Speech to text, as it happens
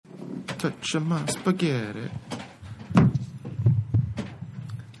touching my spaghetti.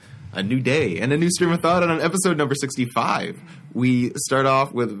 A new day and a new stream of thought on episode number 65. We start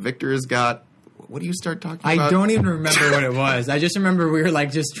off with Victor's got... What do you start talking about? I don't even remember what it was. I just remember we were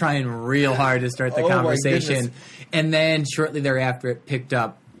like just trying real hard to start the conversation. And then shortly thereafter it picked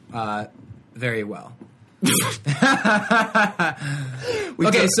up very well.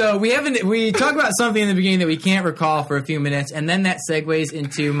 So we talk about something in the beginning that we can't recall for a few minutes, and then that segues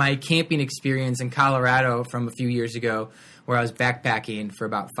into my camping experience in Colorado from a few years ago, where I was backpacking for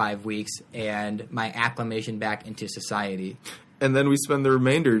about 5 weeks, and my acclimation back into society. And then we spend the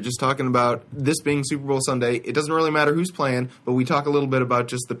remainder just talking about this being Super Bowl Sunday. It doesn't really matter who's playing, but we talk a little bit about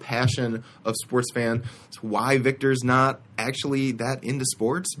just the passion of sports fans, why Victor's not actually that into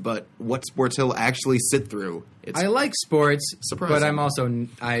sports, but what sports he'll actually sit through. I like sports, surprising.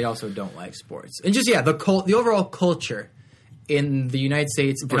 But I also don't like sports. And just the overall culture in the United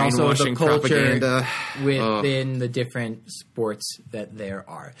States, and also the culture within the different sports that there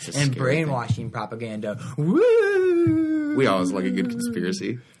are, and brainwashing propaganda. Woo! We always like a good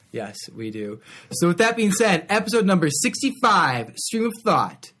conspiracy. Yes, we do. So with that being said, episode number 65, Stream of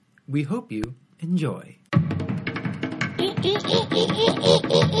Thought. We hope you enjoy.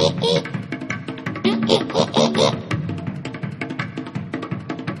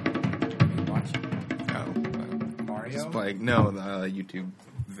 Mario? No, the YouTube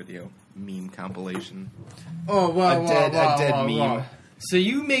video meme compilation. Oh, A dead meme. So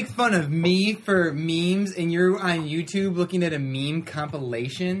you make fun of me for memes, and you're on YouTube looking at a meme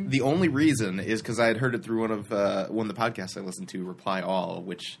compilation? The only reason is because I had heard it through one of the podcasts I listened to, Reply All,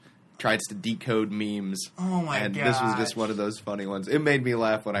 which tries to decode memes. Oh my god! And this was just one of those funny ones. It made me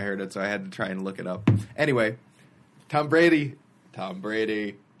laugh when I heard it, so I had to try and look it up. Anyway, Tom Brady.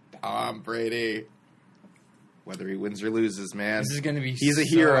 Whether he wins or loses, man. This is going to be He's a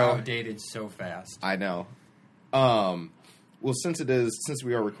hero. Outdated so fast. I know. Well, since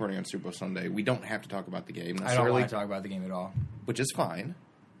we are recording on Super Bowl Sunday, we don't have to talk about the game necessarily. I don't want to talk about the game at all. Which is fine.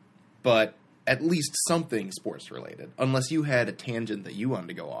 But at least something sports related. Unless you had a tangent that you wanted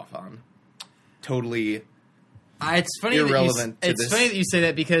to go off on. Totally it's funny irrelevant It's funny that you say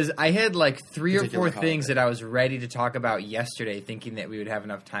that, because I had like 3 or 4 things that I was ready to talk about yesterday, thinking that we would have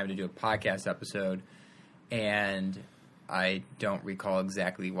enough time to do a podcast episode. And I don't recall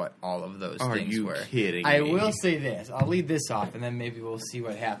exactly what all of those things were. Are you kidding me? I will say this. I'll lead this off, and then maybe we'll see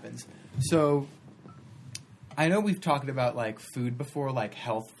what happens. So, I know we've talked about like food before, like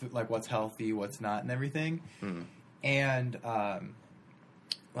health, like what's healthy, what's not, and everything. Mm. And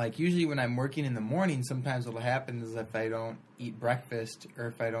like usually when I'm working in the morning, sometimes what'll happen is if I don't eat breakfast or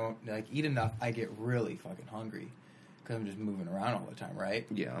if I don't like eat enough, I get really fucking hungry because I'm just moving around all the time, right?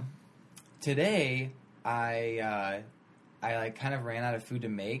 Yeah. Today, I like kind of ran out of food to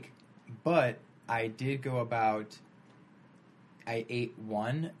make, but I did go about. I ate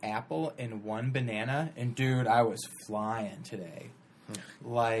 1 apple and 1 banana, and dude, I was flying today.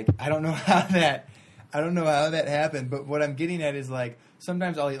 Like I don't know how that happened, but what I'm getting at is like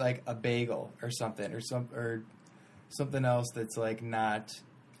sometimes I'll eat like a bagel or something or something else that's like not.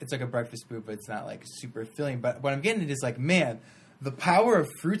 It's like a breakfast food, but it's not like super filling. But what I'm getting at is like, man. The power of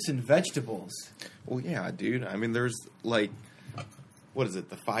fruits and vegetables. Well, yeah, dude. I mean, there's like, what is it?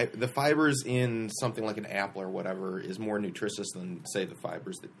 The fibers in something like an apple or whatever is more nutritious than, say, the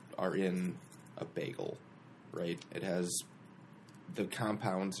fibers that are in a bagel, right? It has the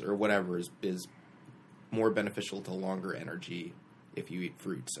compounds or whatever is more beneficial to longer energy if you eat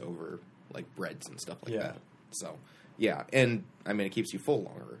fruits over like breads and stuff like that. So, yeah, and I mean, it keeps you full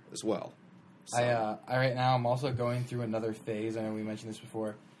longer as well. So. I right now I'm also going through another phase. I know we mentioned this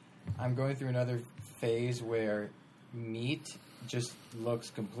before. I'm going through another phase where meat just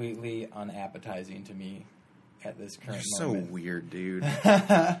looks completely unappetizing to me at this current moment. You're so weird, dude.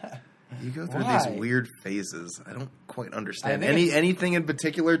 You go through these weird phases. I don't quite understand. Anything in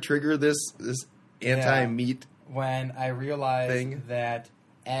particular trigger this anti-meat when I realized that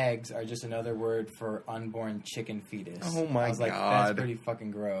eggs are just another word for unborn chicken fetus. Oh my god. I was like, that's pretty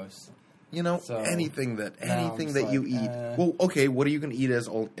fucking gross. You know, so, anything that you eat. Well, okay, what are you going to eat as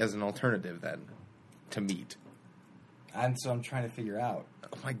an alternative then to meat? I'm trying to figure out.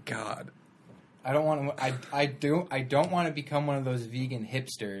 Oh my god! I don't want to. I don't want to become one of those vegan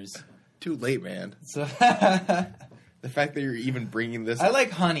hipsters. Too late, man. So the fact that you're even bringing this, I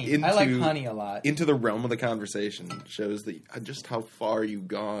like honey. I like honey a lot. Into the realm of the conversation shows that just how far you've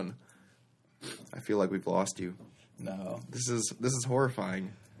gone. I feel like we've lost you. No, this is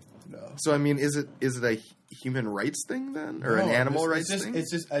horrifying. No. So I mean, is it a human rights thing then, or an animal rights thing? I'm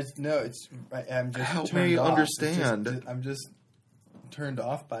just help turned me off. Understand. I'm just turned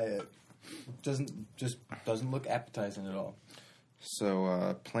off by it. Doesn't look appetizing at all.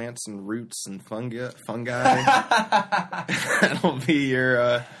 So plants and roots and fungi. That'll be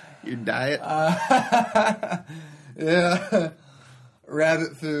your diet. Yeah.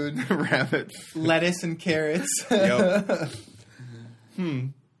 Rabbit food. Rabbit. Lettuce and carrots. Yep. I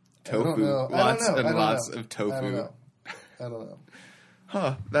Tofu. don't know. Lots I and don't lots know. of tofu. I don't know.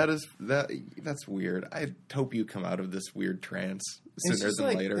 Huh? That's weird. I hope you come out of this weird trance sooner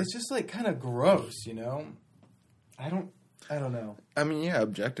than later. It's just like kind of gross, you know. I don't know. I mean, yeah,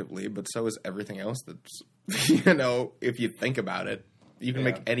 objectively, but so is everything else. That's you know, if you think about it, you can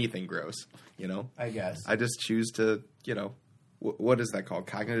make anything gross. You know. I guess. I just choose to, you know, what is that called?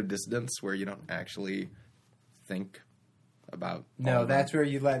 Cognitive dissonance, where you don't actually think about. No, that's where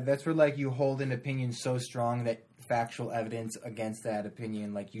you hold an opinion so strong that factual evidence against that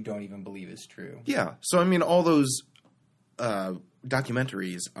opinion, like, you don't even believe is true. Yeah. So I mean, all those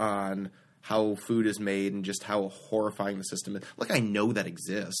documentaries on how food is made and just how horrifying the system is. Like, I know that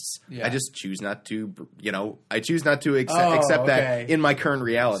exists. Yeah. I just choose not to, you know, accept that in my current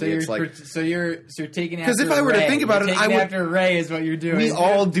reality. So you're taking after because if I were to think about it, I would. After Ray is what you're doing. We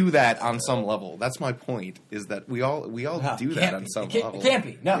all do that on some level. That's my point. Is that we all do that on some level. It can't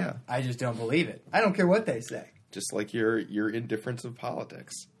be. No, yeah. I just don't believe it. I don't care what they say. Just like your indifference of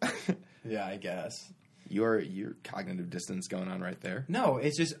politics. Yeah, I guess. Your cognitive dissonance going on right there. No,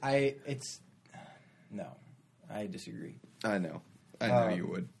 it's just no, I disagree. I know you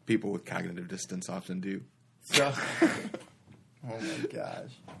would. People with cognitive dissonance often do. So, oh my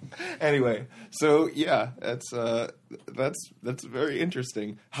gosh. Anyway, so yeah, that's very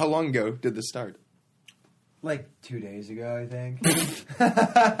interesting. How long ago did this start? Like 2 days ago, I think.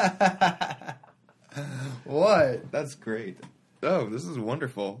 What? That's great. Oh, this is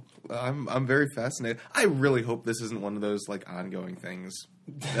wonderful. I'm very fascinated. I really hope this isn't one of those like ongoing things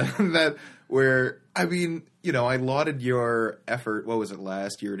that where I mean, you know, I lauded your effort. What was it,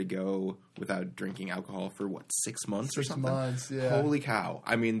 last year to go without drinking alcohol for 6 months or something? 6 months, yeah. Holy cow!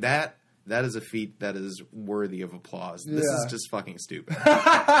 I mean that is a feat that is worthy of applause. This is just fucking stupid.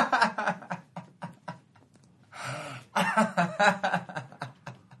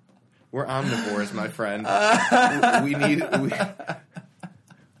 We're omnivores, my friend.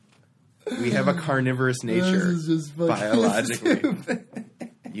 We have a carnivorous nature biologically.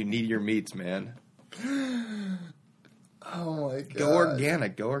 You need your meats, man. Oh my god!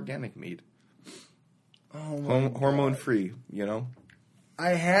 Go organic meat. Oh my hormone free. You know. I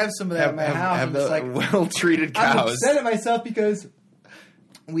have some of that in my house. Have the well-treated cows. I'm upset at myself because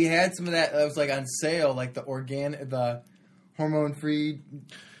we had some of that was like on sale, like the hormone free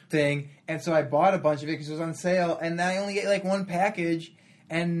thing, and so I bought a bunch of it because it was on sale, and I only ate like one package,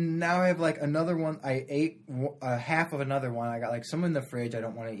 and now I have like another one. I ate half of another one. I got like some in the fridge I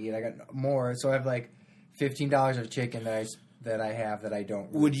don't want to eat. I got more, so I have like $15 of chicken that I have that I don't.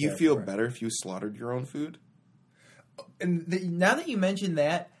 Really Would you feel better if you slaughtered your own food? And now that you mention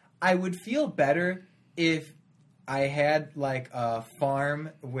that, I would feel better if I had like a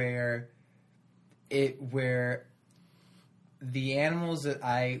farm where the animals that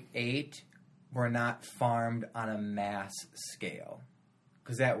I ate were not farmed on a mass scale,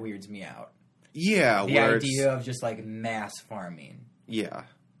 because that weirds me out. Yeah, the idea of just like mass farming. Yeah,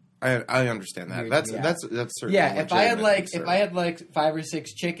 I understand that. That's certainly if I had like 5 or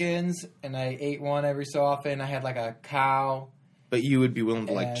 6 chickens and I ate one every so often, I had like a cow. But you would be willing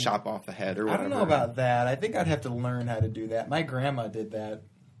to like chop off the head or whatever. I don't know about that. I think I'd have to learn how to do that. My grandma did that.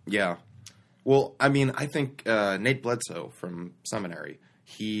 Yeah. Well, I mean, I think Nate Bledsoe from seminary,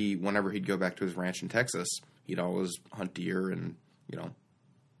 whenever he'd go back to his ranch in Texas, he'd always hunt deer and, you know,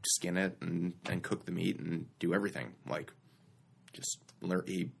 skin it and cook the meat and do everything. Like,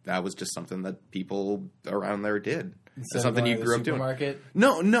 that was just something that people around there did. It's something you grew up doing.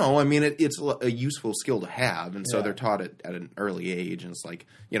 No. I mean, it's a useful skill to have, and so they're taught it at an early age. And it's like,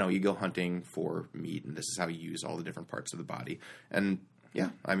 you know, you go hunting for meat, and this is how you use all the different parts of the body. And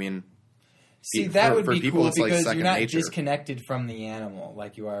yeah, I mean, see, that would be cool because you're not disconnected from the animal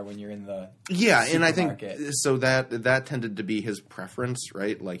like you are when you're in the and I think so that tended to be his preference,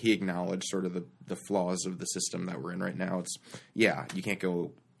 right? Like he acknowledged sort of the flaws of the system that we're in right now. It's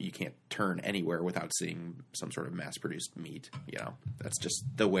you can't turn anywhere without seeing some sort of mass-produced meat. You know, that's just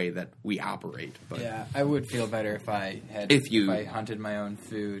the way that we operate. But yeah, I would feel better if I hunted my own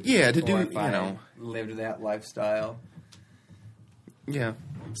food. Yeah, I lived that lifestyle. Yeah.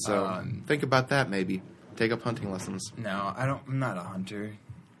 So think about that. Maybe take up hunting lessons. No, I'm not a hunter.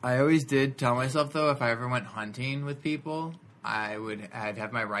 I always did tell myself though, if I ever went hunting with people, I'd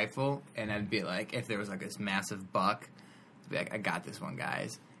have my rifle and I'd be like, if there was like this massive buck, I'd be like, I got this one,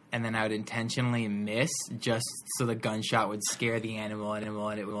 guys. and then I would intentionally miss just so the gunshot would scare the animal, and it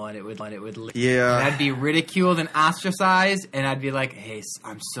would. Yeah. And I'd be ridiculed and ostracized, and I'd be like, "Hey,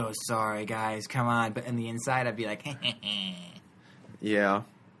 I'm so sorry, guys. Come on." But in the inside, I'd be like, Yeah.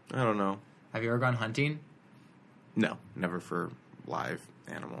 I don't know. Have you ever gone hunting? No, never for live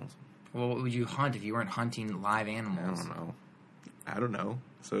animals. Well, what would you hunt if you weren't hunting live animals? I don't know.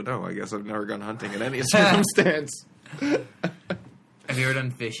 So no, I guess I've never gone hunting in any circumstance. Have you ever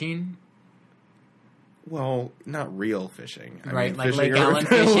done fishing? Well, not real fishing. Right, like fishing Lake Allen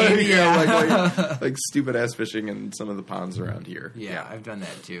fishing? like stupid ass fishing in some of the ponds around here. Yeah, I've done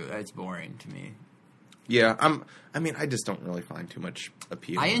that too. That's boring to me. Yeah, I just don't really find too much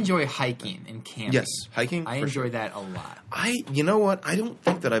appeal. I enjoy hiking and camping. Yes, hiking. I for enjoy sure. that a lot. You know what? I don't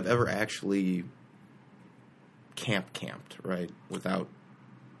think that I've ever actually camped, right? Without.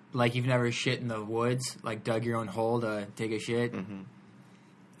 Like you've never shit in the woods, like dug your own hole to take a shit. Mm-hmm.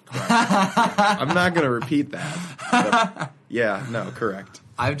 I'm not going to repeat that. But yeah, no, correct.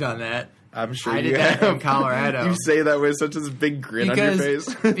 I've done that. I'm sure I you did that have. in Colorado. You say that with such a big grin on your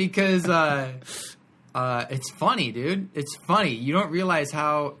face. because it's funny, dude. It's funny. You don't realize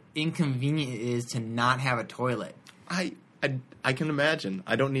how inconvenient it is to not have a toilet. I can imagine.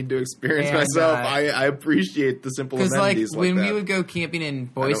 I don't need to experience And, myself. I appreciate the simple Because like amenities when that. we would go camping in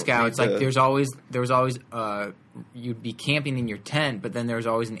Boy don't Scouts, need like to- there was always you'd be camping in your tent, but then there was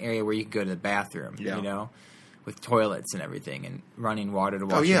always an area where you could go to the bathroom, Yeah. you know, with toilets and everything and running water to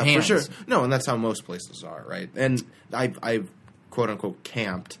wash Oh yeah, your hands. for sure. No, and that's how most places are, right? And I've quote unquote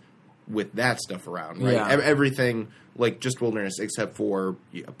camped with that stuff around, right? Yeah. Everything like just wilderness except for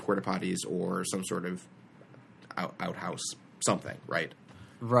porta potties or some sort of outhouse, something, right?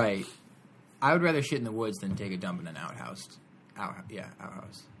 Right. I would rather shit in the woods than take a dump in an outhouse.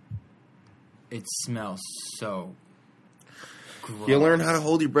 Outhouse. It smells so gross. You learn how to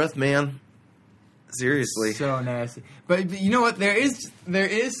hold your breath, man. Seriously. So nasty. But you know what? There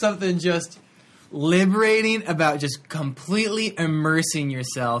is something just liberating about just completely immersing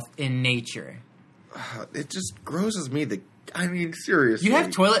yourself in nature. It just grosses me. Seriously. You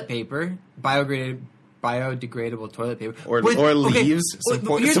have toilet paper, biodegradable toilet paper, Or leaves, some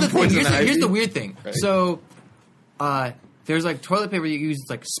here's the thing. poison ivy. Here's the weird thing. Right. So, there's like toilet paper you use. It's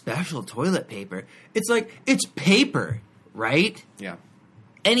like special toilet paper. It's like it's paper, right? Yeah.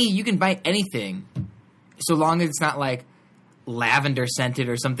 You can buy anything, so long as it's not like lavender scented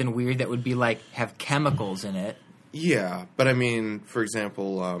or something weird that would be like have chemicals in it. Yeah, but I mean, for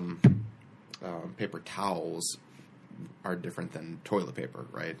example, paper towels are different than toilet paper,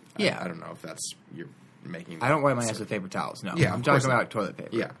 right? Yeah. I don't know if that's you're making. I don't wipe my ass with paper towels. No, Yeah, I'm of course talking not. about toilet paper.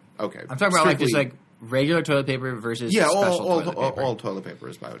 Yeah. Okay. I'm talking about like just Strictly- like regular toilet paper versus Yeah, special all toilet paper. all toilet paper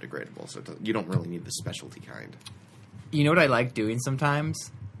is biodegradable, so you don't really need the specialty kind. You know what I like doing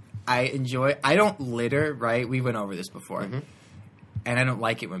sometimes? I don't litter, right? We went over this before. Mm-hmm. And I don't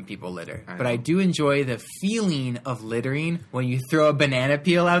like it when people litter. I But know. I do enjoy the feeling of littering when you throw a banana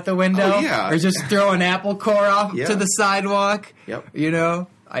peel out the window. Oh, yeah. Or just throw an apple core off Yeah. to the sidewalk. Yep. You know?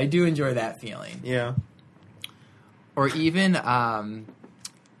 I do enjoy that feeling. Yeah. Or even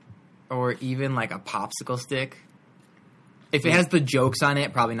like a popsicle stick. If it has the jokes on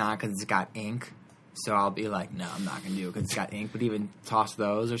it, probably not because it's got ink. So I'll be like, no, I'm not going to do it because it's got ink. But even toss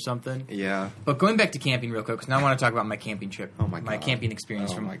those or something. Yeah. But going back to camping real quick, because now I want to talk about my camping trip. Oh, my My God. camping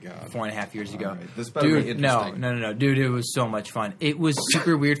experience Oh, from my God. 4.5 years ago. All right. This better be Dude, no. interesting. Dude, it was so much fun. It was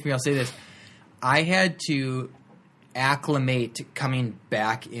super weird for me. I'll say this. I had to acclimate to coming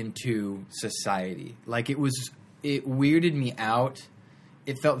back into society. Like, it weirded me out.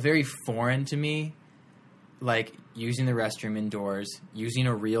 It felt very foreign to me. Like, using the restroom indoors, using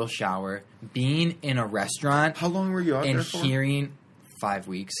a real shower, being in a restaurant, How long were you out and there for? hearing 5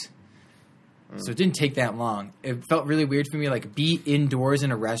 weeks. So it didn't take that long. It felt really weird for me, like, be indoors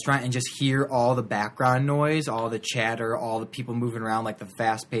in a restaurant and just hear all the background noise, all the chatter, all the people moving around, like the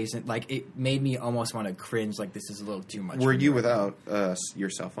fast pace. Like, it made me almost want to cringe. Like, this is a little too much. Were for me you right now. without your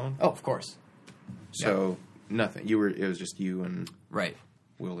cell phone? Oh, of course. So nothing. It was just you and Right.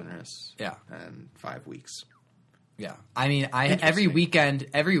 wilderness. Yeah. And 5 weeks. Yeah, I mean, every weekend,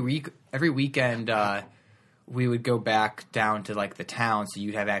 we would go back down to like the town, so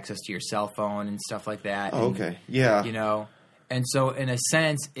you'd have access to your cell phone and stuff like that. Oh, and, okay. Yeah. you know, and so in a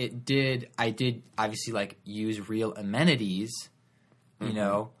sense, I did obviously like use real amenities, you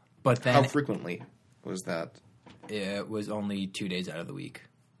know, but Mm-hmm. How then frequently was that? it was only 2 days out of the week,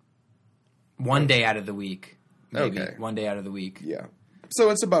 1 day out of the week, maybe Okay. 1 day out of the week. Yeah. So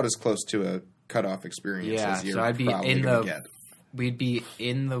it's about as close to a cutoff experience Yeah, as you're so I'd be probably in gonna the get. we'd be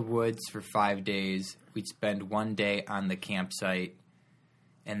in the woods for 5 days. We'd spend 1 day on the campsite,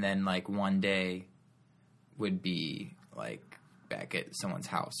 and then like one day would be like back at someone's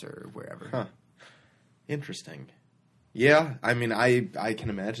house or wherever. Huh. Interesting. Yeah, I mean, I can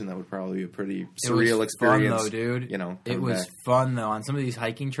imagine that would probably be a pretty surreal experience. Fun though, dude. You know, it was back. fun though. On some of these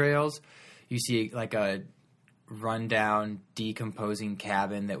hiking trails, you see like a rundown, decomposing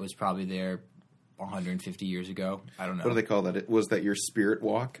cabin that was probably there 150 years ago. I don't know. What do they call that? Was that your spirit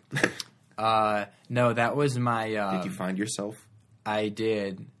walk? No, that was my. Did you find yourself? I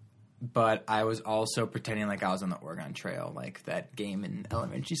did. But I was also pretending like I was on the Oregon Trail, like that game in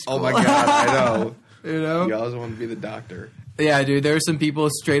elementary school. Oh my god, I know. You know? You always want to be the doctor. Yeah, dude, there were some people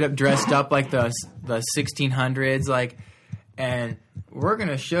straight up dressed up like the 1600s, like, and we're going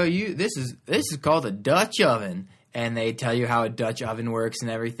to show you, this is called a Dutch oven. And they tell you how a Dutch oven works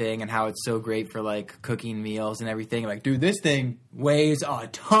and everything and how it's so great for, like, cooking meals and everything. Like, dude, this thing weighs a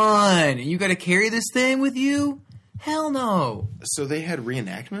ton. And you got to carry this thing with you? Hell no. So they had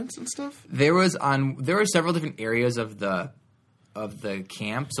reenactments and stuff? There were several different areas of the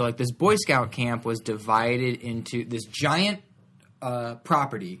camp. So like this Boy Scout camp was divided into this giant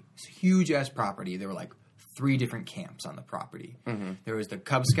property, this huge ass property. There were like 3 different camps on the property. Mm-hmm. There was the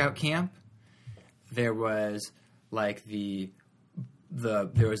Cub Scout camp. There was like the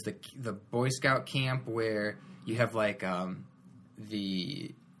Boy Scout camp where you have like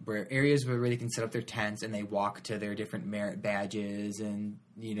where areas where they can set up their tents and they walk to their different merit badges and,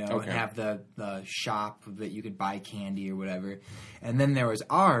 you know, and have the shop that you could buy candy or whatever. And then there was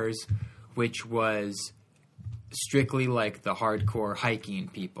ours, which was strictly like the hardcore hiking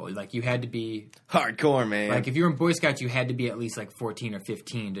people. Like you had to be hardcore, man. Like if you were in Boy Scouts, you had to be at least like 14 or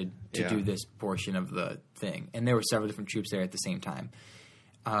 15 to do this portion of the thing. And there were several different troops there at the same time.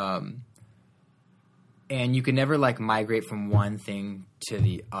 And you could never, like, migrate from one thing to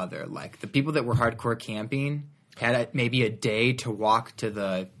the other. Like, the people that were hardcore camping had maybe a day to walk to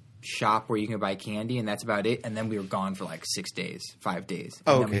the shop where you can buy candy, and that's about it. And then we were gone for, like, 6 days, 5 days.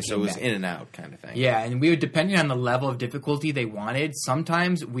 Oh, okay, so it was in and out kind of thing. Yeah, and we would, depending on the level of difficulty they wanted,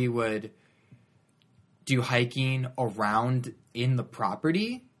 sometimes we would do hiking around in the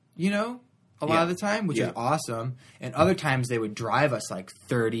property, you know, a lot of the time, which is awesome. And other times they would drive us, like,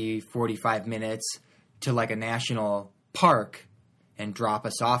 30, 45 minutes to like a national park and drop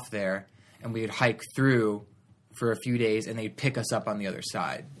us off there, and we would hike through for a few days, and they'd pick us up on the other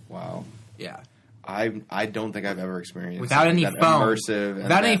side. Wow. Yeah. I don't think I've ever experienced without any that phone. Immersive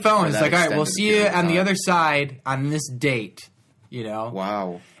without any phone. It's like, all right, we'll see you on the time. other side on this date. You know.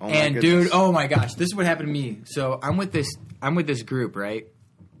 Wow. Oh my and goodness. dude, oh my gosh, this is what happened to me. So I'm with this group, right?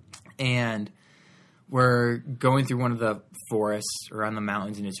 And we're going through one of the forests around the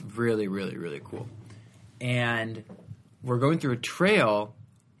mountains, and it's really, really, really cool. And we're going through a trail,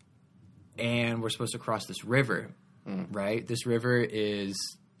 and we're supposed to cross this river, right? This river is,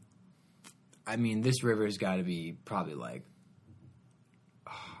 this river has got to be probably like,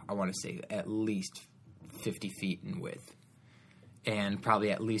 I want to say at least 50 feet in width, and probably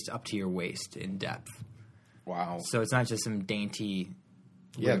at least up to your waist in depth. Wow. So it's not just some dainty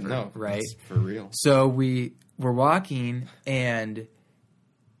river, right? It's for real. So we're walking, and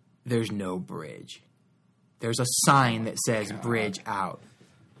there's no bridge. There's a sign that says bridge out.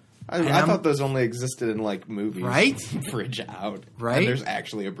 I thought those only existed in like movies. Right? Bridge out. Right? And there's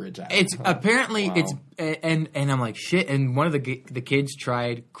actually a bridge out. It's apparently Wow. it's and I'm like shit. And one of the kids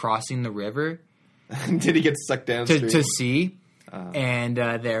tried crossing the river Did he get sucked downstream? to see. And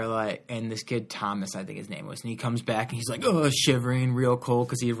they're like, and this kid Thomas, I think his name was, and he comes back and he's like, shivering, real cold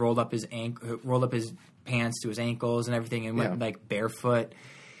because he had rolled up his pants to his ankles and everything, and went like barefoot.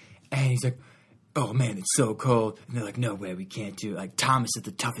 And he's like, oh man, it's so cold. And they're like, no way, we can't do it. Like Thomas is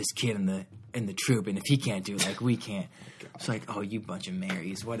the toughest kid in the troop, and if he can't do it, like we can't. It's like, oh, you bunch of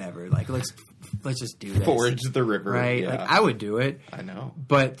Marys, whatever. Like let's just do this. Forge the river, right? Yeah. Like I would do it. I know,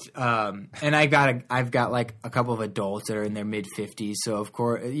 but and I've got like a couple of adults that are in their mid-50s, so of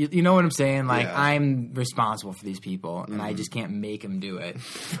course, you know what I'm saying. Like I'm responsible for these people, and I just can't make them do it.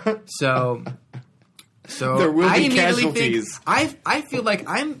 So there will be casualties. I feel like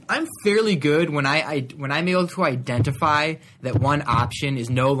I'm fairly good when I'm able to identify that one option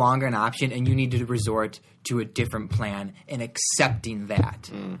is no longer an option and you need to resort to a different plan and accepting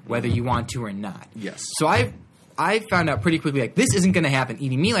that, whether you want to or not. Yes. So I found out pretty quickly, like, this isn't going to happen.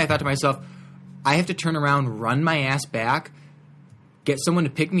 Immediately I thought to myself, I have to turn around, run my ass back, get someone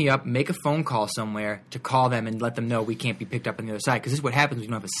to pick me up, make a phone call somewhere to call them and let them know we can't be picked up on the other side, because this is what happens when you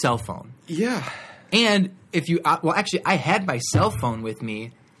don't have a cell phone. Yeah. And if you, actually, I had my cell phone with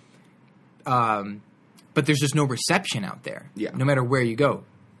me, but there's just no reception out there. Yeah. No matter where you go,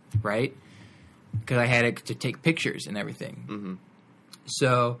 right? Because I had it to take pictures and everything. Mm-hmm.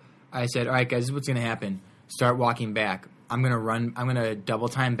 So I said, all right, guys, this is what's going to happen. Start walking back. I'm going to run. I'm going to double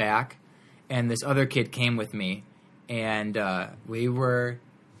time back. And this other kid came with me. And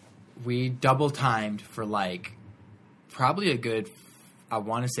we double timed for like probably a good, I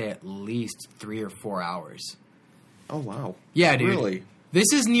want to say at least 3 or 4 hours. Oh, wow. Yeah, dude. Really?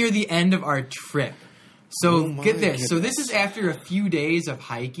 This is near the end of our trip. So Oh my get this. So goodness. this is after a few days of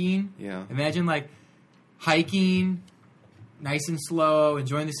hiking. Yeah. Imagine like hiking, nice and slow,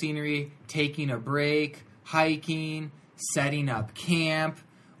 enjoying the scenery, taking a break, hiking, setting up camp,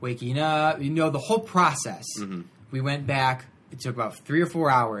 waking up, the whole process. Mm-hmm. We went back. It took about 3 or 4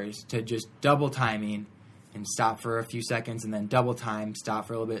 hours to just double timing and stop for a few seconds and then double time, stop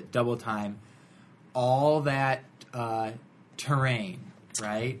for a little bit, double time. All that terrain,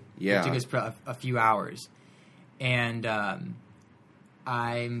 right? Yeah. It took us a few hours. And I'm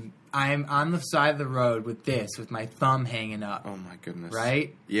on the side of the road with my thumb hanging up. Oh, my goodness.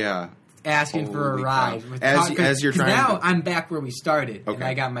 Right? Yeah. Asking for a Holy ride. cow. As you're trying now to... I'm back where we started, and Okay.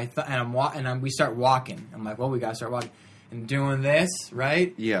 I got my we start walking. I'm like, well, we gotta start walking, and doing this,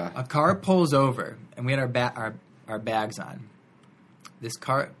 right? Yeah. A car pulls over, and we had our bags on. This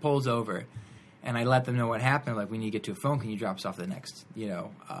car pulls over, and I let them know what happened. Like, we need to get to a phone. Can you drop us off at the next,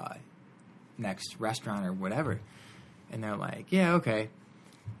 next restaurant or whatever? And they're like, yeah, okay.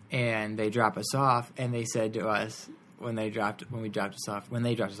 And they drop us off, and they said to us when they dropped us off,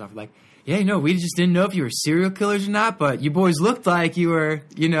 like, yeah, we just didn't know if you were serial killers or not, but you boys looked like you were,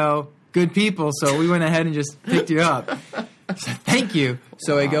 good people, so we went ahead and just picked you up. So thank you.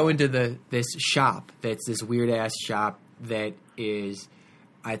 So I go into this shop that's this weird ass shop that is,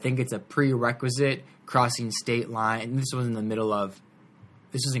 I think it's a prerequisite crossing state line. And this was in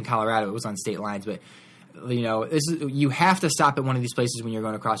Colorado. It was on state lines, but you have to stop at one of these places when you're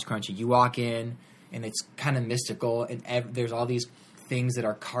going across the country. You walk in, and it's kind of mystical, and there's all these things that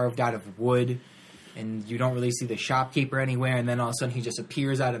are carved out of wood, and you don't really see the shopkeeper anywhere, and then all of a sudden he just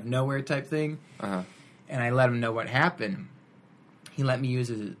appears out of nowhere type thing. Uh-huh. And I let him know what happened. He let me use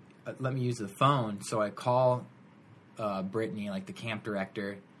the phone, so I call Brittany, like the camp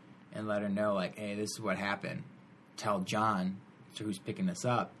director, and let her know, like, hey, this is what happened. Tell John, who's picking us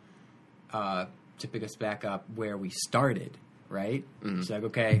up, to pick us back up where we started, right? Mm-hmm. She's like,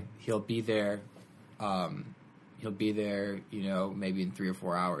 okay, he'll be there, maybe in 3 or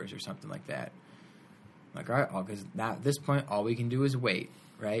 4 hours or something like that. I'm like, all right, because now at this point, all we can do is wait,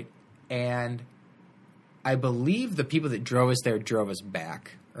 right? And I believe the people that drove us there drove us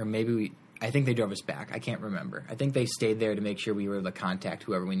back, or I think they drove us back. I can't remember. I think they stayed there to make sure we were able to contact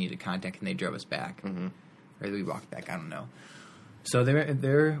whoever we needed to contact, and they drove us back. Mm-hmm. Or we walked back, I don't know. So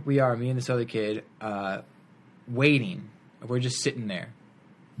there we are, me and this other kid, waiting. We're just sitting there,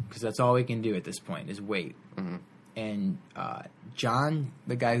 because that's all we can do at this point is wait. Mm-hmm. And John,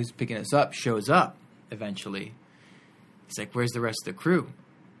 the guy who's picking us up, shows up eventually. He's like, where's the rest of the crew?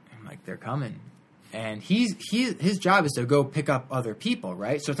 I'm like, they're coming. And his job is to go pick up other people,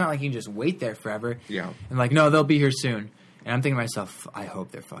 right? So it's not like he can just wait there forever. Yeah. And like, no, they'll be here soon. And I'm thinking to myself, I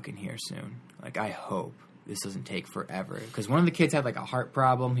hope they're fucking here soon. Like, I hope this doesn't take forever. Because one of the kids had like a heart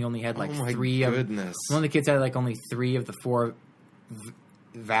problem. He only had like One of the kids had like only 3 of the 4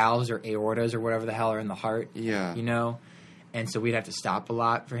 valves or aortas or whatever the hell are in the heart. Yeah. And so we'd have to stop a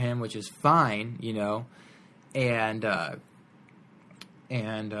lot for him, which is fine, And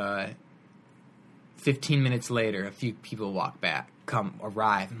 15 minutes later, a few people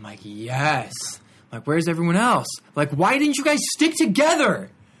arrive. I'm like, yes. I'm like, where's everyone else? Like, why didn't you guys stick together?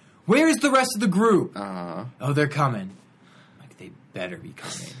 Where's the rest of the group? Uh-huh. Oh, they're coming. Like, they better be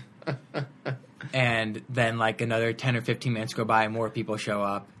coming. And then, like, another 10 or 15 minutes go by, more people show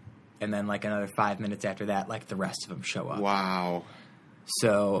up. And then, like, another 5 minutes after that, like, the rest of them show up. Wow.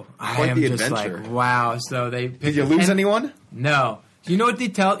 So, I Quite am the just adventure. like, wow. So, Did you lose anyone? No. Do you know what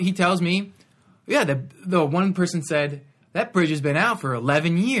he tells me? Yeah, the one person said, that bridge has been out for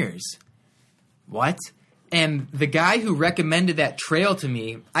 11 years. What? And the guy who recommended that trail to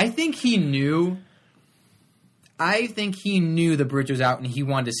me, I think he knew the bridge was out and he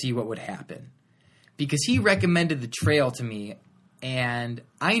wanted to see what would happen. Because he recommended the trail to me, and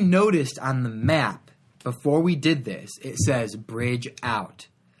I noticed on the map before we did this, it says bridge out.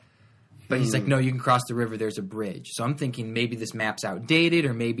 But he's like, no, you can cross the river, there's a bridge. So I'm thinking maybe this map's outdated,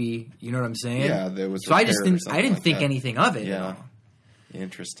 or maybe, you know what I'm saying? Yeah, there was. So I didn't think anything of it. Yeah.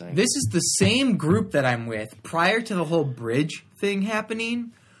 Interesting. This is the same group that I'm with. Prior to the whole bridge thing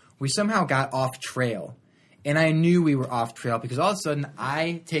happening, we somehow got off trail. And I knew we were off trail because all of a sudden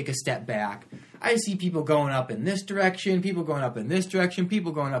I take a step back. I see people going up in this direction, people going up in this direction,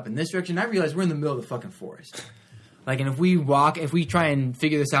 people going up in this direction. I realize we're in the middle of the fucking forest. Like, and if we try and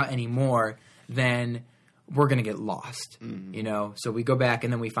figure this out anymore, then we're going to get lost, you know? So we go back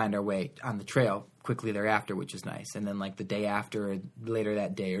and then we find our way on the trail quickly thereafter, which is nice. And then like the day after, or later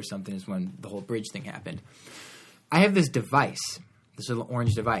that day or something is when the whole bridge thing happened. I have this device, this little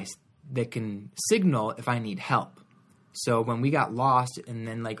orange device that can signal if I need help. So when we got lost and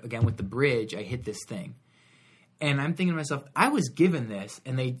then like again with the bridge, I hit this thing. And I'm thinking to myself, I was given this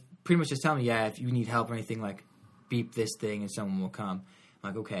and they pretty much just tell me, yeah, if you need help or anything, like beep this thing and someone will come. I'm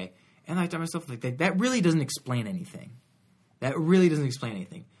like, okay. And I thought to myself, like, that really doesn't explain anything. That really doesn't explain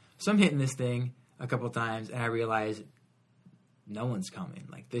anything. So I'm hitting this thing a couple of times, and I realize no one's coming.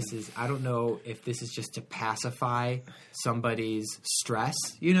 Like, this is, I don't know if this is just to pacify somebody's stress,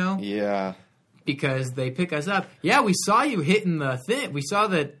 you know? Yeah. Because they pick us up. Yeah, we saw you hitting the thing. We saw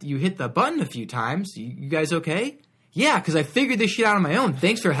that you hit the button a few times. You guys okay? Yeah, because I figured this shit out on my own.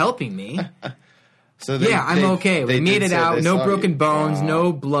 Thanks for helping me. So I'm okay. We made it out. No broken bones, Wow.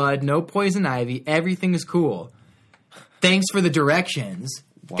 no blood, no poison ivy. Everything is cool. Thanks for the directions,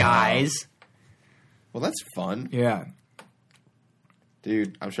 guys. Well, that's fun. Yeah.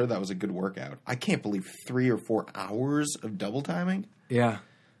 Dude, I'm sure that was a good workout. I can't believe 3 or 4 hours of double timing. Yeah.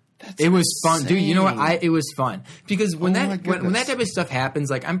 That's It was fun, insane. dude. You know what? It was fun because when Oh my that when that goodness. type of stuff happens,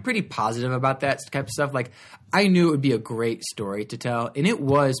 like I'm pretty positive about that type of stuff. Like I knew it would be a great story to tell, and it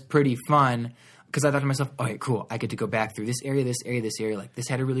was pretty fun because I thought to myself, "All right, cool. I get to go back through this area, this area, this area. Like this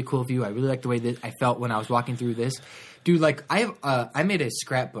had a really cool view. I really like the way that I felt when I was walking through this, dude. Like I made a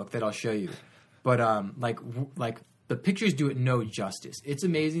scrapbook that I'll show you, but like the pictures do it no justice. It's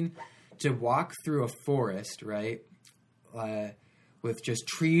amazing to walk through a forest, right? With just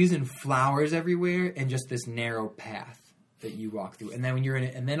trees and flowers everywhere and just this narrow path that you walk through. And then when you're in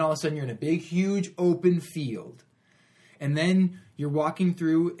it, and then all of a sudden you're in a big, huge open field. And then you're walking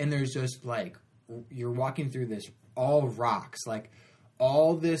through and there's just like, you're walking through this all rocks, like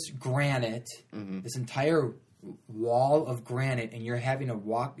all this granite, this entire wall of granite, and you're having to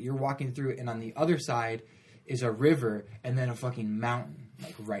walk, you're walking through it, and on the other side is a river and then a fucking mountain,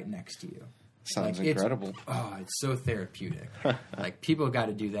 like right next to you. Sounds Like, incredible. It's so therapeutic. Like people got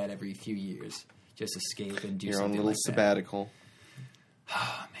to do that every few years, just escape and do Your own something little like sabbatical. that.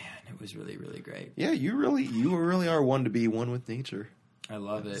 Oh man, it was really really great. Yeah, you really are one to be one with nature. I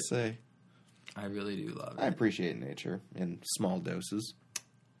love I'd it. say. I really do love I it. appreciate nature in small doses.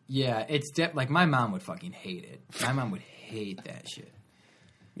 Yeah, it's like my mom would fucking hate it. My mom would hate that shit.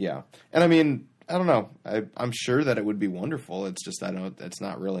 Yeah, and I mean, I don't know. I'm sure that it would be wonderful. It's just it's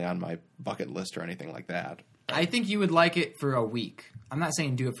not really on my bucket list or anything like that. I think you would like it for a week. I'm not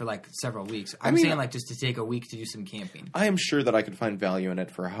saying do it for like several weeks. I'm mean, saying like just to take a week to do some camping. I am sure that I could find value in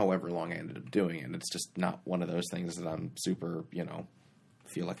it for however long I ended up doing it. It's just not one of those things that I'm super,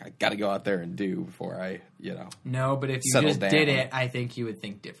 feel like I got to go out there and do before I, No, but if you settle just down. did it, I think you would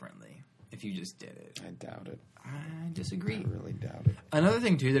think differently. If you just did it. I doubt it. I disagree. I really doubt it. Another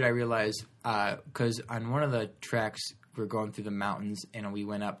thing too that I realized, because on one of the treks we were going through the mountains and we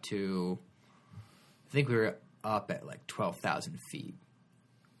went up to, I think we were up at like 12,000 feet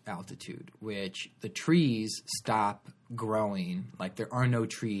altitude, which the trees stop growing. Like there are no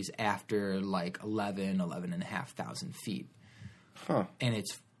trees after like 11,500 feet. Huh. And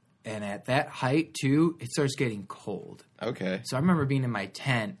at that height too, it starts getting cold. Okay. So I remember being in my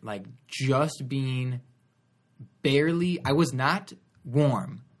tent, like just being barely, I was not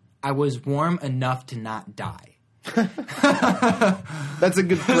warm. I was warm enough to not die. That's a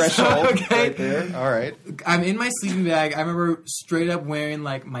good threshold Okay. right there. All right. I'm in my sleeping bag. I remember straight up wearing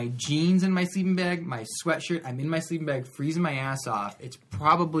like my jeans in my sleeping bag, my sweatshirt. I'm in my sleeping bag, freezing my ass off. It's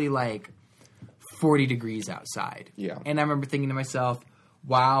probably like 40 degrees outside. Yeah. And I remember thinking to myself,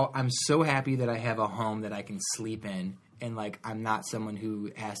 wow, I'm so happy that I have a home that I can sleep in. And like, I'm not someone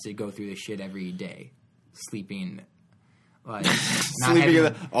who has to go through this shit every day. Sleeping, like, Sleeping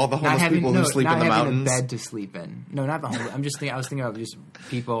in all the homeless people who sleep in the mountains. Not having a bed to sleep in. No, not the homeless. I'm just thinking. I was thinking of just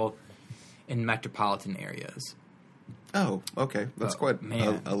people in metropolitan areas. Oh, okay. That's quite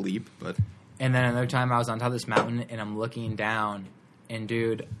man. a leap, but And then another time I was on top of this mountain and I'm looking down, and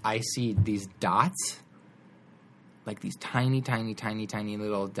dude, I see these dots, like these tiny, tiny, tiny, tiny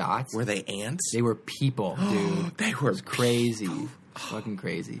little dots. were they ants? They were people, dude. They were Crazy, fucking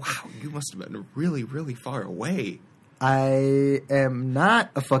crazy. Wow, you must have been really, really far away. I am not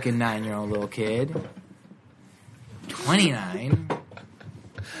a fucking 9-year-old little kid. 29.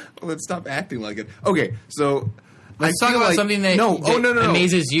 Let's stop acting like it. Okay, so Let's I talk feel about like, something that, no, that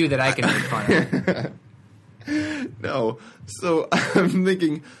amazes you that I can make fun of. No. So I'm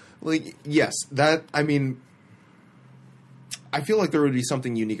thinking, like, yes, I feel like there would be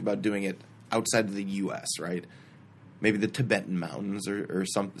something unique about doing it outside of the U.S., right? maybe the Tibetan mountains or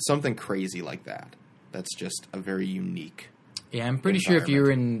something crazy like that. That's just a very unique. Yeah, I'm pretty sure if you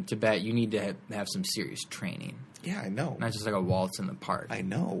were in Tibet, you need to have some serious training. Yeah, I know. Not just like a waltz in the park. I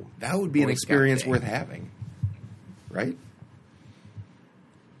know. That would be an experience worth having. Right?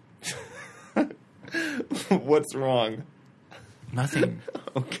 What's wrong? Nothing.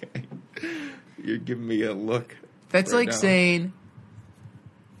 Okay. You're giving me a look. That's right like now. saying...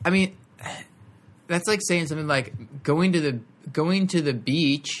 I mean, that's like saying something like going to the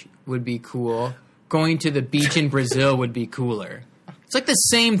beach would be cool. Going to the beach in Brazil would be cooler. It's like the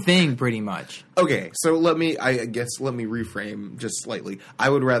same thing, pretty much. Okay, so let me reframe just slightly. I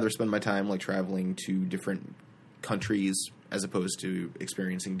would rather spend my time like traveling to different countries as opposed to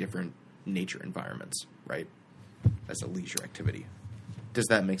experiencing different nature environments, right? As a leisure activity. Does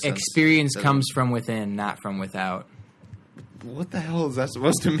that make sense? Experience comes from within, not from without. What the hell is that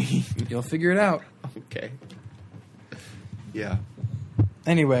supposed to mean? You'll figure it out. Okay. Yeah.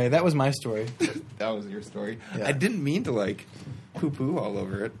 Anyway, that was my story. That was your story. Yeah. I didn't mean to like poo-poo all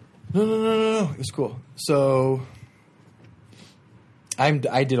over it. No. It was cool. So, I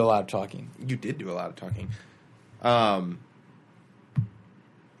did a lot of talking. You did do a lot of talking. I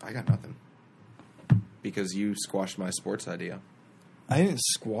got nothing. Because you squashed my sports idea. I didn't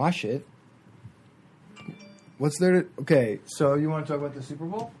squash it. What's there to... Okay, so you want to talk about the Super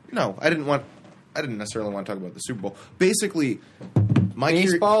Bowl? No, I didn't necessarily want to talk about the Super Bowl. Basically,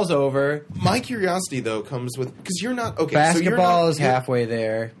 Baseball's over. My curiosity, though, comes with... Because you're not... Okay, Basketball is halfway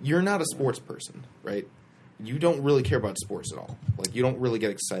there. You're not a sports person, right? You don't really care about sports at all. Like, you don't really get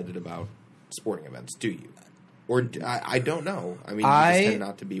excited about sporting events, do you? Or I don't know. I mean, you just tend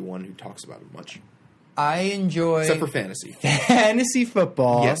not to be one who talks about it much. I enjoy... Except for fantasy. Fantasy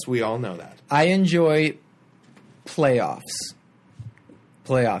football. Yes, we all know that. I enjoy playoff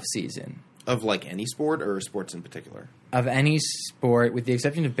season. Of, like, any sport or sports in particular? Of any sport, with the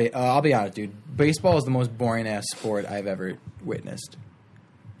exception of... I'll be honest, dude. Baseball is the most boring-ass sport I've ever witnessed.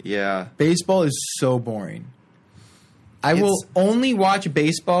 Yeah. Baseball is so boring. I will only watch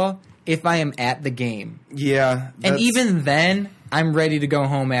baseball if I am at the game. Yeah. And even then, I'm ready to go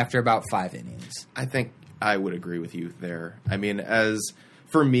home after about 5 innings. I think I would agree with you there. I mean,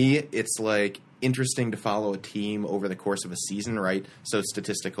 for me, it's like interesting to follow a team over the course of a season, right? So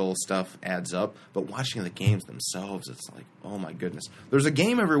statistical stuff adds up. But watching the games themselves, it's like, oh my goodness. There's a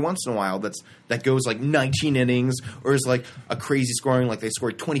game every once in a while that goes like 19 innings or is like a crazy scoring, like they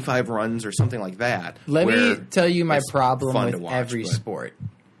scored 25 runs or something like that. Let me tell you my problem with watch, every sport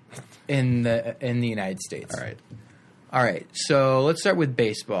in the United States. All right. So let's start with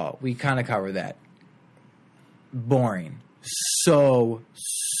baseball. We kind of cover that. Boring. So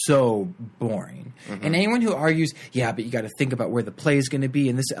boring. Mm-hmm. And anyone who argues, yeah, but you got to think about where the play is going to be,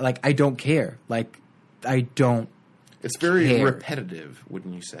 and this, like, I don't care. Like, I don't. It's very care. repetitive,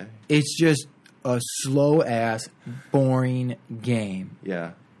 wouldn't you say? It's just a slow ass, boring game.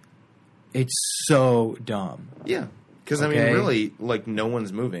 Yeah. It's so dumb. Yeah. Because, I mean, really, like, no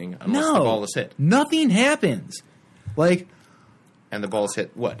one's moving unless the ball is hit. Nothing happens. Like... And the ball's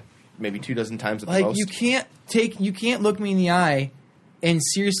hit, what? Maybe 2 dozen times at the most? You can't look me in the eye and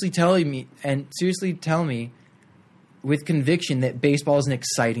seriously tell me with conviction that baseball is an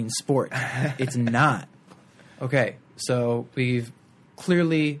exciting sport. It's not. Okay, so we've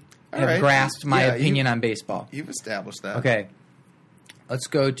clearly grasped my opinion on baseball. You've established that. Okay, let's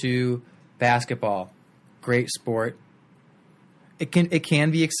go to basketball. Great sport. It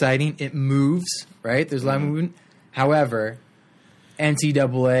can be exciting. It moves, right? There's a lot of movement. However,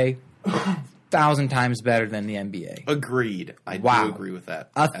 NCAA 1,000 times better than the NBA. Agreed. I do agree with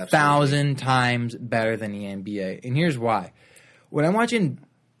that. 1,000 times better than the NBA. And here's why. When I'm watching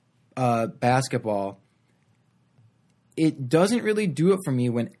basketball, it doesn't really do it for me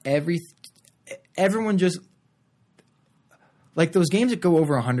when everyone just... Like those games that go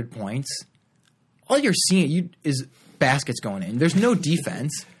over 100 points, all you're seeing is baskets going in. There's no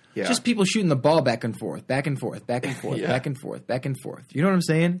defense. Yeah. Just people shooting the ball back and forth, back and forth, back and forth, back and forth, back and forth. You know what I'm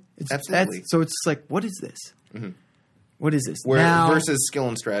saying? Absolutely. So it's like, what is this? Mm-hmm. What is this? Versus skill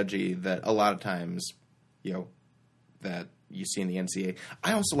and strategy that a lot of times, that you see in the NCAA.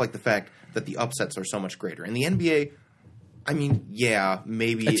 I also like the fact that the upsets are so much greater. In the NBA, I mean, yeah,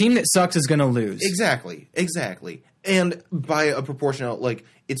 maybe... A team that sucks is going to lose. Exactly. And by a proportional, like,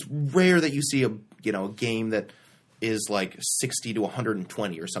 it's rare that you see a game that is like 60 to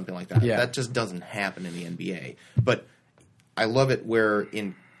 120 or something like that. Yeah. That just doesn't happen in the NBA. But I love it where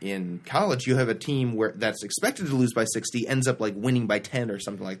in college you have a team where that's expected to lose by 60 ends up like winning by 10 or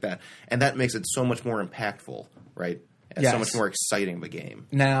something like that. And that makes it so much more impactful, right? And so much more exciting of a game.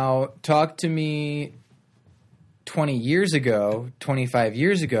 Now, talk to me 20 years ago, 25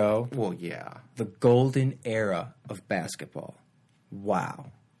 years ago, Well, yeah. the golden era of basketball. Wow.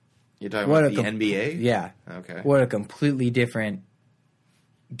 You're talking What about a the NBA? Yeah. Okay. What a completely different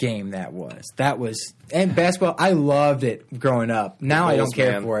game that was. And basketball, I loved it growing up. Now I don't Bulls,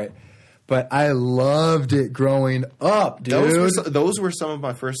 care man. for it. But I loved it growing up, dude. Those were some of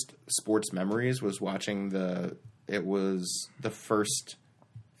my first sports memories. Was watching it was the first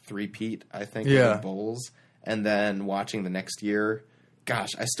three-peat, I think, of Yeah. the Bulls, and then watching the next year. Gosh,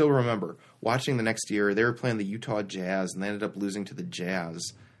 I still remember watching the next year. They were playing the Utah Jazz, and they ended up losing to the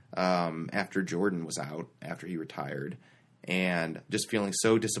Jazz after Jordan was out, after he retired. And just feeling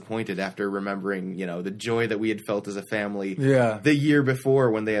so disappointed after remembering, the joy that we had felt as a family the year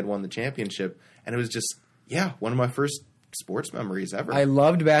before when they had won the championship. And it was just, one of my first sports memories ever. I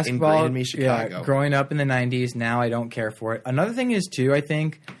loved basketball. Ingrained in me, Chicago. Yeah, growing up in the 90s. Now I don't care for it. Another thing is, too, I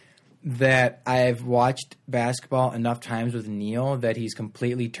think that I've watched basketball enough times with Neil that he's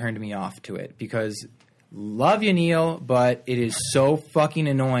completely turned me off to it. Because love you, Neil, but it is so fucking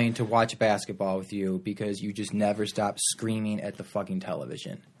annoying to watch basketball with you because you just never stop screaming at the fucking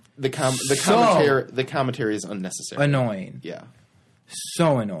television. The commentary is unnecessary. Annoying. Yeah.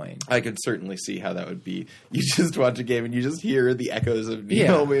 So annoying. I could certainly see how that would be. You just watch a game and you just hear the echoes of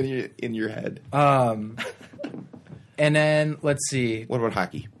Neil in your head. And then, let's see. What about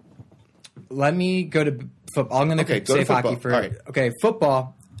hockey? Let me go to football. I'm going to go say to hockey football. first. All right. Okay,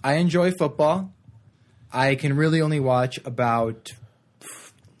 football. I enjoy football. I can really only watch about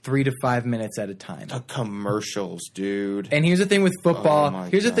 3 to 5 minutes at a time. The commercials, dude. And here's the thing with football. Oh my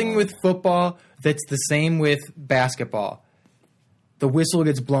Here's the thing God. with football that's the same with basketball. The whistle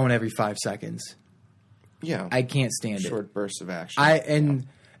gets blown every 5 seconds. Yeah. I can't stand it. Short bursts of action.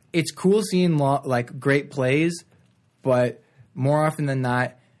 It's cool seeing great plays, but more often than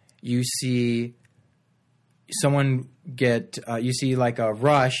not, you see someone you see like a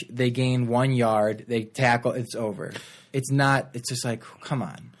rush, they gain 1 yard, they tackle, it's over. It's just like, come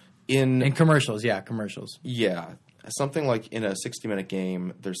on. In commercials, commercials. Yeah. Something like in a 60-minute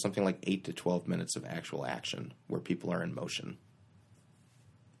game, there's something like 8 to 12 minutes of actual action where people are in motion.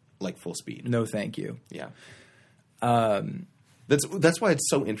 Like full speed. No, thank you. Yeah. That's why it's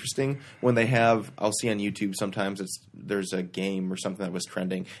so interesting when they have. I'll see on YouTube sometimes there's a game or something that was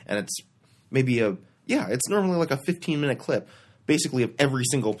trending, and it's maybe it's normally like a 15-minute clip, basically of every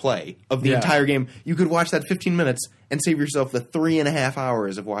single play of the entire game. You could watch that 15 minutes and save yourself the 3.5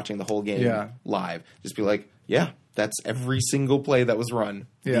 hours of watching the whole game live. Just be like, that's every single play that was run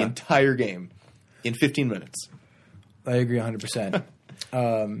the entire game in 15 minutes. I agree 100%.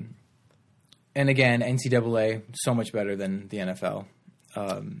 And again, NCAA so much better than the NFL.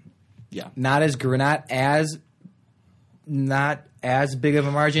 Not as big of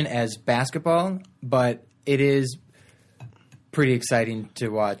a margin as basketball, but it is pretty exciting to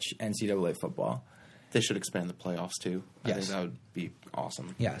watch NCAA football. They should expand the playoffs too. I think that would be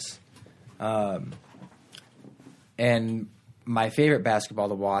awesome. Yes. And my favorite basketball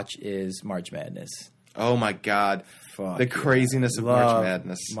to watch is March Madness. Oh my God. Fuck the craziness of March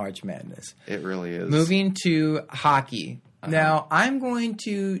Madness. March Madness. It really is. Moving to hockey. Now, I'm going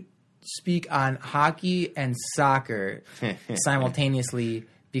to speak on hockey and soccer simultaneously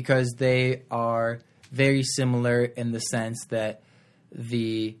because they are very similar in the sense that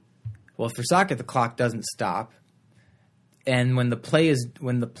for soccer, the clock doesn't stop. And when the play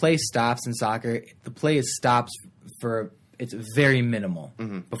stops in soccer, the play stops it's very minimal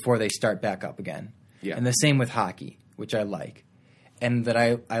before they start back up again. Yeah. And the same with hockey, which I like. And that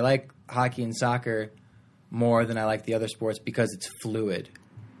I like hockey and soccer more than I like the other sports because it's fluid.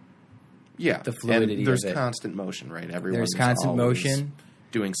 Yeah. The fluidity and there's of it. Constant motion, right? There's constant motion.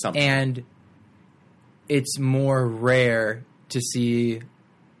 Doing something. And it's more rare to see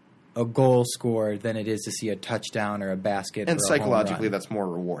a goal scored than it is to see a touchdown or a basket. And or a psychologically, home run. that's more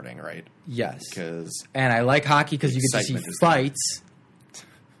rewarding, right? Yes. And I like hockey because you get to see fights.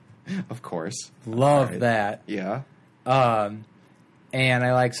 Of course. Love that. Yeah. And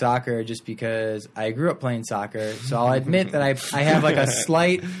I like soccer just because I grew up playing soccer. So I'll admit that I have like a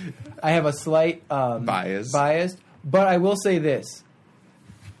slight bias. But I will say this: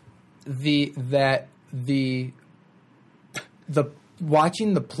 the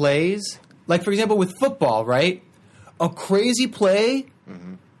watching the plays, like for example with football, right? A crazy play.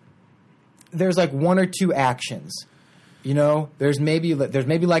 Mm-hmm. There's like 1 or 2 actions. You know, there's maybe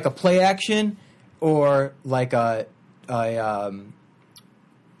like a play action or like a double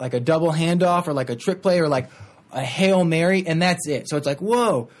handoff or like a trick play or like a Hail Mary, and that's it. So it's like,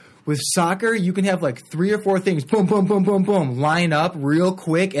 whoa, With soccer, you can have like 3 or 4 things, boom, boom, boom, boom, boom, line up real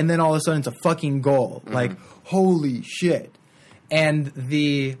quick, and then all of a sudden it's a fucking goal. Like, holy shit. And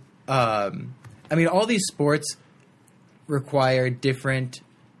all these sports require different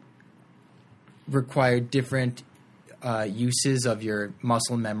uses of your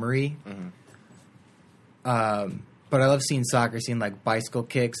muscle memory. But I love seeing soccer, seeing like bicycle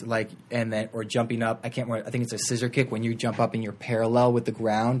kicks, or jumping up. I can't remember. I think it's a scissor kick when you jump up and you're parallel with the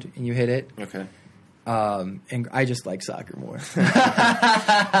ground and you hit it. Okay. And I just like soccer more. So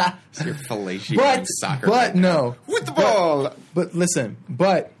you're fellatio soccer. But no. With the ball! But listen,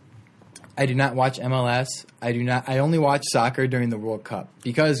 I do not watch MLS. I only watch soccer during the World Cup.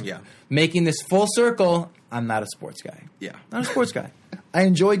 Because making this full circle, I'm not a sports guy. Yeah. Not a sports guy. I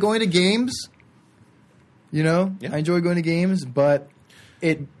enjoy going to games. You know? Yeah. I enjoy going to games, but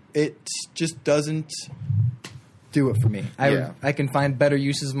it just doesn't do it for me. I can find better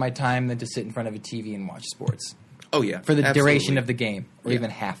uses of my time than to sit in front of a TV and watch sports. Oh, yeah. For the duration of the game, or even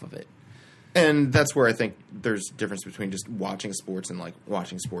half of it. And that's where I think there's a difference between just watching sports and like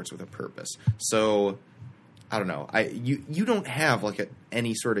watching sports with a purpose. So, I don't know. You don't have like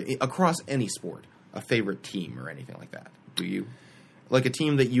any sort of, across any sport, a favorite team or anything like that, do you? Like a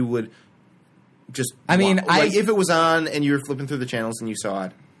team that you would just if it was on and you were flipping through the channels and you saw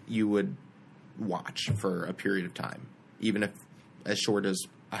it, you would watch for a period of time, even if as short as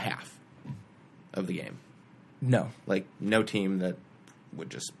a half of the game. No. Like no team that would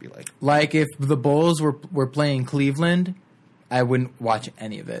just be like if the Bulls were playing Cleveland, I wouldn't watch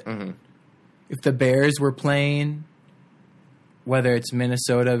any of it. Mm-hmm. If the Bears were playing, whether it's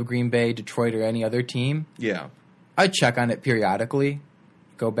Minnesota, Green Bay, Detroit, or any other team, I'd check on it periodically.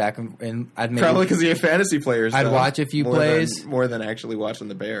 Go back and I'd maybe probably because you have fantasy players. I'd watch a few plays more than actually watching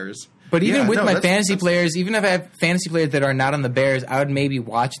the Bears. But even with my fantasy players, even if I have fantasy players that are not on the Bears, I would maybe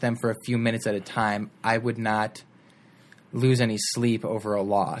watch them for a few minutes at a time. I would not lose any sleep over a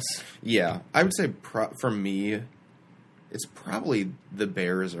loss. Yeah, I would say for me, it's probably the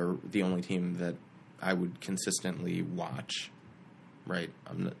Bears are the only team that I would consistently watch. Right,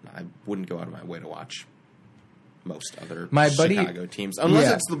 I wouldn't go out of my way to watch most other Chicago teams,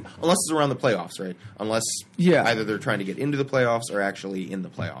 unless it's around the playoffs, right? Unless either they're trying to get into the playoffs or actually in the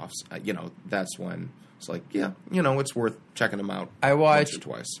playoffs. That's when it's like, it's worth checking them out. I watch once or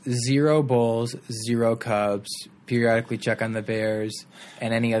twice. 0 Bulls, 0 Cubs. Periodically check on the Bears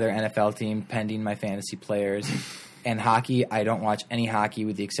and any other NFL team pending my fantasy players. And hockey, I don't watch any hockey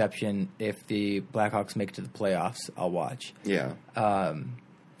with the exception if the Blackhawks make it to the playoffs, I'll watch. Yeah.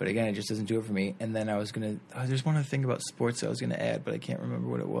 But again, it just doesn't do it for me. And then there's one other thing about sports I was going to add, but I can't remember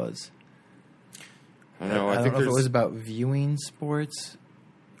what it was. I don't know if it was about viewing sports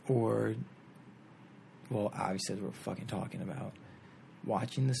or, well, obviously we're fucking talking about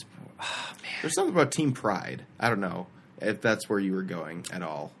watching the sport. Oh, man. There's something about team pride. I don't know if that's where you were going at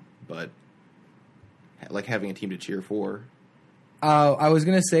all, but like having a team to cheer for. I was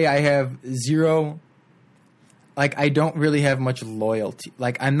going to say I have 0... Like, I don't really have much loyalty.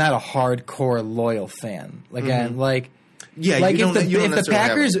 Like, I'm not a hardcore loyal fan. Like, if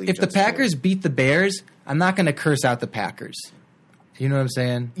the Packers beat the Bears, I'm not going to curse out the Packers. You know what I'm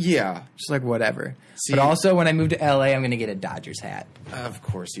saying? Yeah. Just like whatever. But also, when I move to LA, I'm going to get a Dodgers hat. Of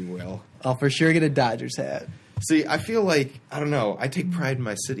course you will. I'll for sure get a Dodgers hat. See, I feel like, I don't know, I take pride in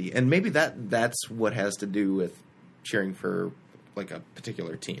my city. And maybe that's what has to do with cheering for, like, a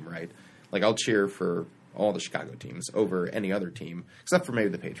particular team, right? Like, I'll cheer for all the Chicago teams over any other team, except for maybe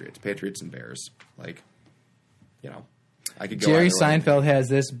the Patriots and Bears. Like, I could go. Jerry Seinfeld has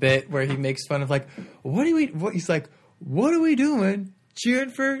this bit where he makes fun of he's like, what are we doing cheering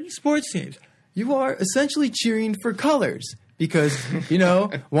for sports teams? You are essentially cheering for colors. Because,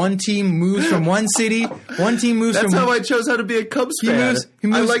 one team moves from one city, one team moves That's how I chose how to be a Cubs fan.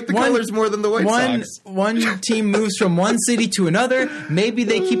 I like the colors more than the White Sox. One team moves from one city to another. Maybe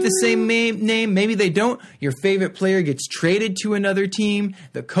they keep the same name. Maybe they don't. Your favorite player gets traded to another team.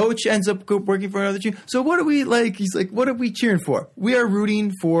 The coach ends up working for another team. So what are we like? He's like, what are we cheering for? We are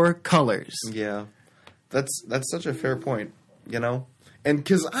rooting for colors. Yeah. That's such a fair point, And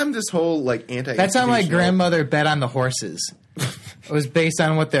because I'm this whole, anti-institutional... That's how my grandmother bet on the horses. It was based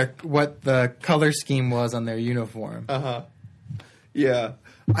on what the color scheme was on their uniform. Uh-huh. Yeah.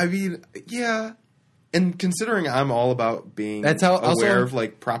 I mean, yeah. And considering I'm all about being aware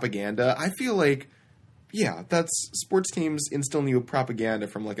of, propaganda, I feel like, that's sports teams instill in you propaganda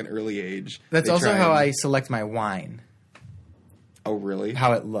from, an early age. That's also how I select my wine. Oh, really?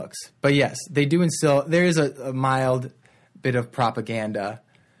 How it looks. But yes, they do instill... There is a mild bit of propaganda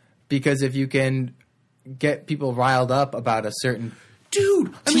because if you can get people riled up about a certain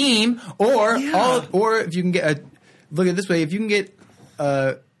dude, team, or yeah. or if you can get look at it this way, if you can get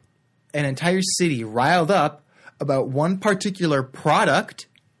an entire city riled up about one particular product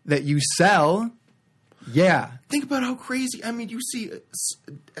that you sell, yeah. Think about how crazy. I mean, you see,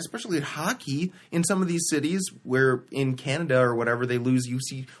 especially at hockey, in some of these cities where in Canada or whatever they lose, you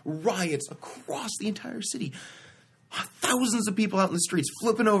see riots across the entire city. Thousands of people out in the streets,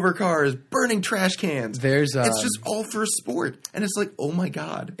 flipping over cars, burning trash cans. There's it's just all for sport. And it's like, oh my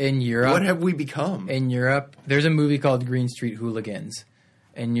God. In Europe. What have we become? In Europe, there's a movie called Green Street Hooligans.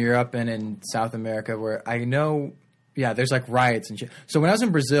 In Europe and in South America where I know, yeah, there's like riots and shit. So when I was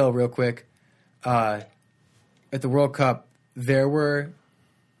in Brazil, real quick, at the World Cup, there were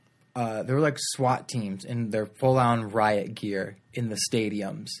like SWAT teams in their full-on riot gear in the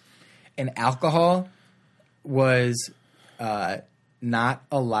stadiums. And alcohol was not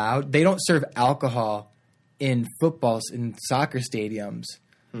allowed. They don't serve alcohol in soccer stadiums,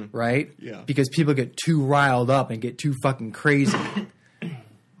 right? Yeah. Because people get too riled up and get too fucking crazy.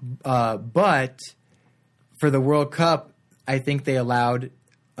 But for the World Cup, I think they allowed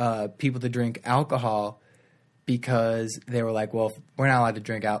people to drink alcohol because they were like, well, if we're not allowed to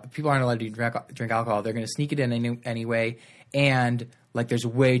drink people aren't allowed to drink alcohol. They're going to sneak it in anyway. And like, there's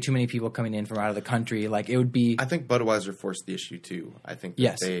way too many people coming in from out of the country. Like, it would be. I think Budweiser forced the issue too. I think that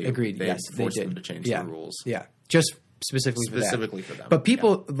yes, agreed. They yes, forced they did. them to change the rules. Yeah, just specifically for them. But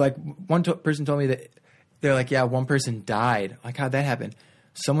people like one person told me that they're like, yeah, one person died. Like, how'd that happen?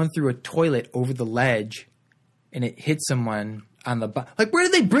 Someone threw a toilet over the ledge, and it hit someone on the like. Where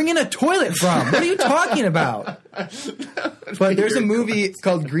did they bring in a toilet from? What are you talking about? But there's a movie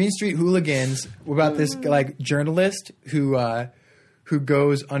called Green Street Hooligans about this like journalist who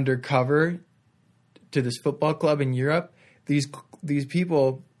goes undercover to this football club in Europe. These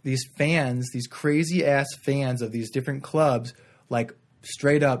people, these fans, these crazy ass fans of these different clubs, like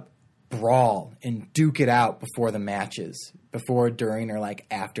straight up brawl and duke it out before the matches, before, during, or like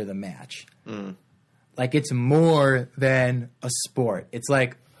after the match. Like, it's more than a sport. It's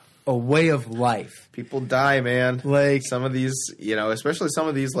like a way of life. People die, man. Like, some of these, especially some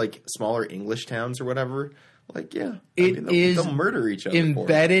of these like smaller English towns or whatever. Like, yeah, they'll murder each other.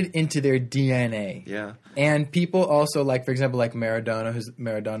 Embedded into their DNA. Yeah, and people also like, for example, like Maradona,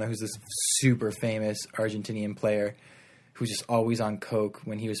 who's this super famous Argentinian player who's just always on coke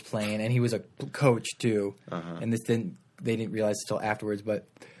when he was playing, and he was a coach too. And they didn't realize until afterwards, but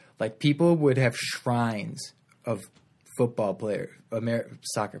like, people would have shrines of football players,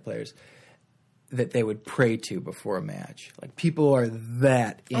 soccer players, that they would pray to before a match. Like, people are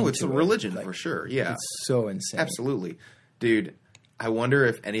that into it's a religion, like, for sure. Yeah. It's so insane. Absolutely. Dude, I wonder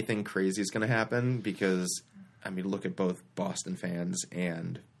if anything crazy is going to happen because, I mean, look at both Boston fans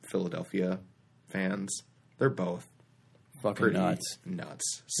and Philadelphia fans. They're both fucking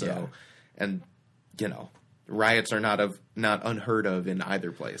nuts. So, and, riots are not unheard of in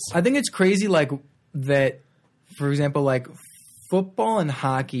either place. I think it's crazy, like, that, for example, like, football and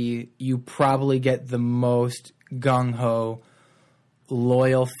hockey, you probably get the most gung-ho,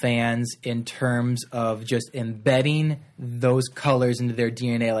 loyal fans in terms of just embedding those colors into their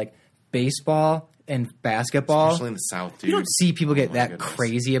DNA. Like, baseball and basketball. Especially in the South, dude. You don't see people get that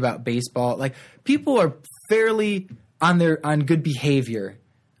crazy about baseball. Like, people are fairly on good behavior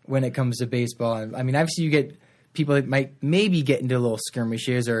when it comes to baseball. I mean, obviously you get people that might maybe get into little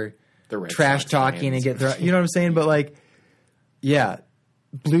skirmishes or trash talking and get thrown. You know what I'm saying? But, like, yeah,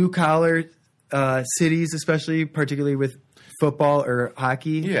 blue-collar cities, especially, particularly with football or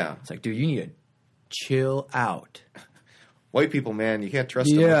hockey. Yeah. It's like, dude, you need to chill out. White people, man, you can't trust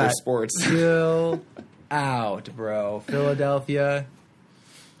them with their sports. Chill out, bro. Philadelphia,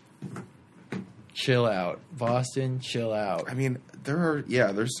 chill out. Boston, chill out. I mean,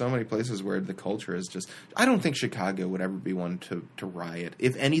 there's so many places where the culture is just... I don't think Chicago would ever be one to riot.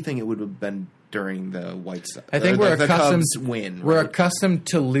 If anything, it would have been during the White Sox. I think we're accustomed. Cubs win. We're accustomed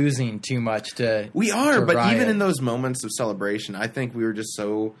to losing too much to. We are, but riot. Even in those moments of celebration, I think we were just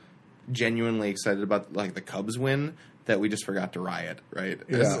so genuinely excited about like the Cubs win that we just forgot to riot. Right?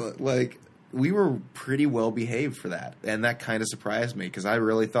 Yeah. Like, we were pretty well behaved for that, and that kind of surprised me because I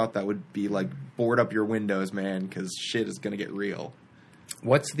really thought that would be like board up your windows, man, because shit is gonna get real.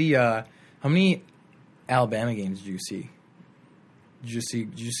 What's the? How many Alabama games did you see?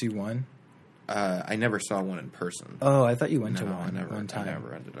 Did you see one? I never saw one in person. Oh, I thought you went to one. One time. I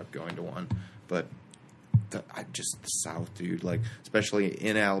never ended up going to one. But the South, dude, like, especially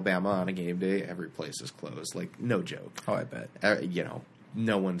in Alabama on a game day, every place is closed. Like, no joke. Oh, I bet.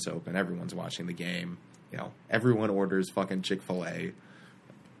 No one's open. Everyone's watching the game. Everyone orders fucking Chick-fil-A.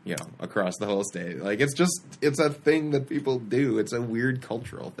 across the whole state. Like, it's a thing that people do. It's a weird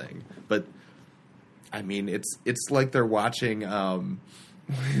cultural thing. But, I mean, it's like they're watching,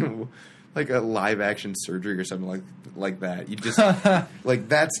 like a live action surgery or something like that. You just, like,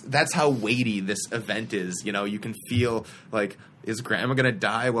 that's how weighty this event is. You can feel, like, is grandma going to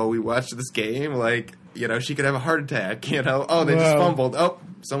die while we watch this game? Like, she could have a heart attack, Oh, they just fumbled. Oh,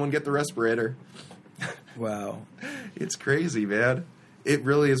 someone get the respirator. Wow. It's crazy, man. It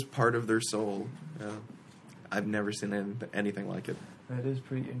really is part of their soul. Yeah. I've never seen anything like it. That is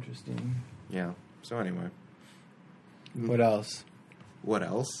pretty interesting. Yeah. So anyway. What else? What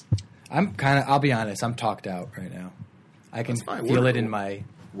else? I'll be honest, I'm talked out right now. I can feel it in my...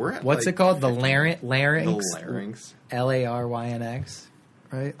 What's it called? The larynx? The larynx. Larynx,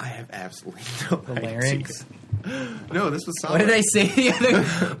 right? I have absolutely no The idea. larynx. No, this was solid. What did I say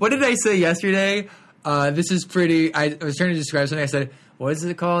what did I say yesterday? This is pretty... I was trying to describe something. I said, what is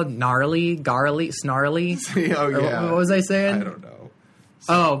it called? Gnarly? Garly? Snarly? Oh, yeah. What was I saying? I don't know.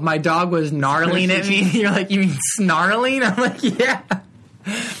 Oh, my dog was gnarling at me. You're like, you mean snarling? I'm like, yeah.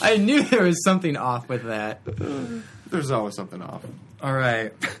 I knew there was something off with that. There's always something off. All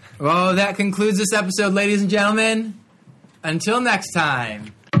right. Well, that concludes this episode, ladies and gentlemen. Until next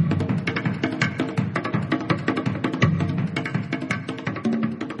time.